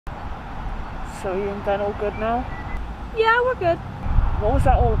So are you and Ben all good now? Yeah, we're good. What was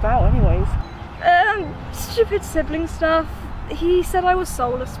that all about anyways? Stupid sibling stuff. He said I was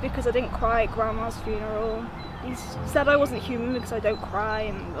soulless because I didn't cry at Grandma's funeral. He said I wasn't human because I don't cry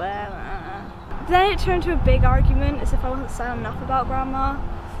and blah, blah. Then it turned to a big argument as if I wasn't sad enough about Grandma.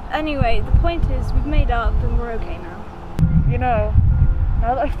 Anyway, the point is we've made up and we're okay now. You know,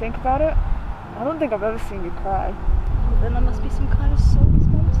 now that I think about it, I don't think I've ever seen you cry. Well, then I must be some kind of soulless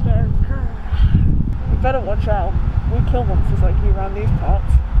monster. You better watch out. We kill monsters like you around these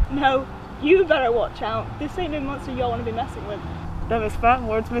parts. No, you better watch out. This ain't no monster y'all want to be messing with. Them is fat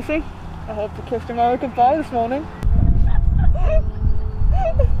words, Missy. I hope you kissed Amara goodbye this morning.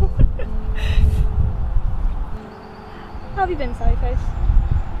 How have you been, Sally Face?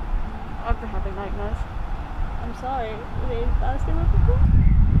 I've been having nightmares. I'm sorry, are they as bad as they were before?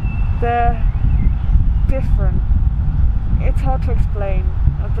 They're different. It's hard to explain.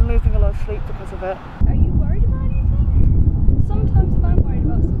 I've been losing a lot of sleep because of it. Are you worried about anything? Sometimes if I'm worried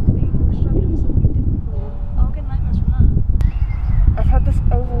about something or struggling with something difficult, I'll get nightmares from that. I've had this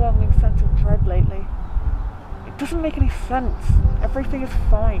overwhelming sense of dread lately. It doesn't make any sense. Everything is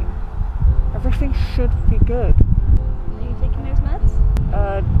fine. Everything should be good. Are you taking those meds?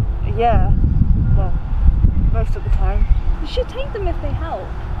 Yeah. Well, most of the time. You should take them if they help.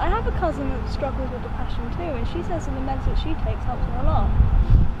 I have a cousin that struggles with depression too, and she says that the meds that she takes helps her a lot.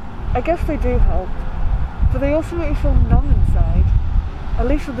 I guess they do help, but they also make me feel numb inside. At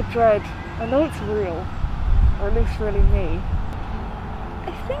least with the dread, I know it's real, or at least really me.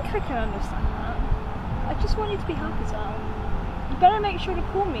 I think I can understand that. I just want you to be happy, Sal. You better make sure to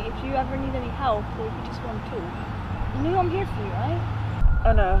call me if you ever need any help, or if you just want to talk. You know I'm here for you, right?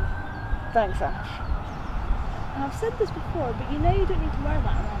 I know. Thanks, Ash. And I've said this before, but you know you don't need to wear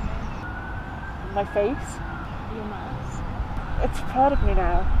that around me. My face? Your mask. It's part of me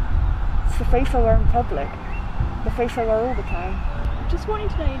now. It's the face I wear in public. The face I wear all the time. I just want you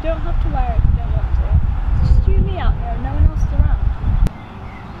to know you don't have to wear it if you don't want to. It's just you and me out here, no one else is around.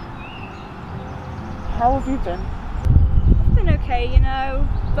 How have you been? I've been okay, you know,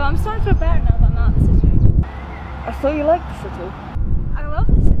 but I'm starting to feel better now that I'm out of the city. I thought you liked the city. I love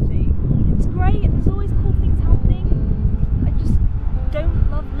the city. It's great and there's always cool things happening. I just don't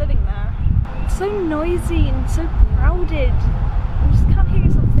love living there. It's so noisy and so crowded. You just can't hear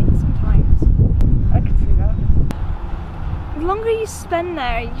yourself think sometimes. I can see that. The longer you spend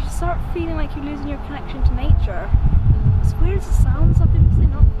there, you start feeling like you're losing your connection to nature. As weird as it sounds, I've been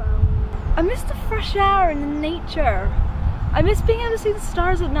missing out about. I miss the fresh air and the nature. I miss being able to see the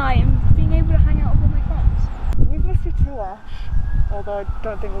stars at night and being able to hang out with all my friends. We've missed you too, Ash. Although I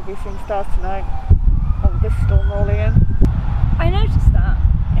don't think we'll be seeing stars tonight. Oh, this storm rolling in. I noticed that.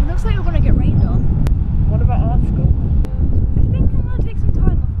 It looks like we're going to get rained on. What about art school? I think I'm going to take some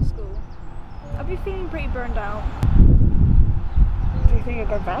time off of school. I'll be feeling pretty burned out. Do you think you'll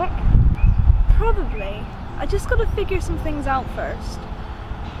go back? Probably. I just got to figure some things out first.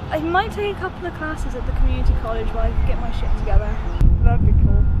 I might take a couple of classes at the community college while I get my shit together. That'd be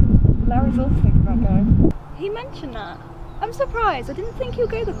cool. Larry's also thinking about going. He mentioned that. I'm surprised. I didn't think he'll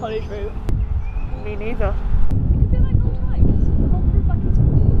go the college route. Me neither. It could be like old times. The whole crew back in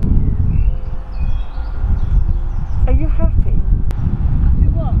school. Are you happy? Happy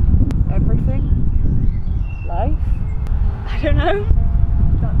what? Everything? Life? I don't know.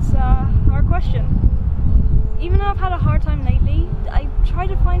 That's a hard question. Even though I've had a hard time lately, I try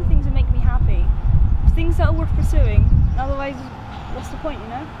to find things that make me happy. Things that are worth pursuing. Otherwise, what's the point, you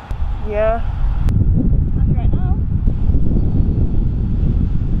know? Yeah. Happy right now.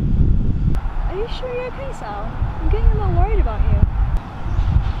 Are you sure you're okay, Sal? I'm getting a little worried about you.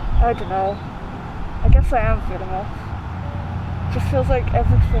 I don't know. I guess I am feeling off. It just feels like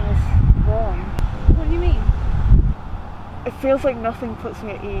everything is wrong. What do you mean? It feels like nothing puts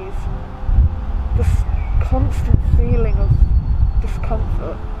me at ease. This constant feeling of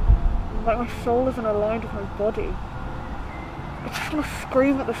discomfort. Like my soul isn't aligned with my body. I just want to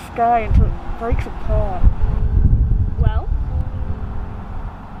scream at the sky until it breaks apart. Well?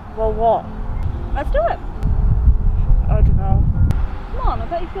 Well, what? Let's do it. I don't know. Come on, I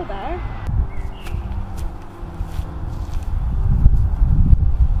bet you feel better.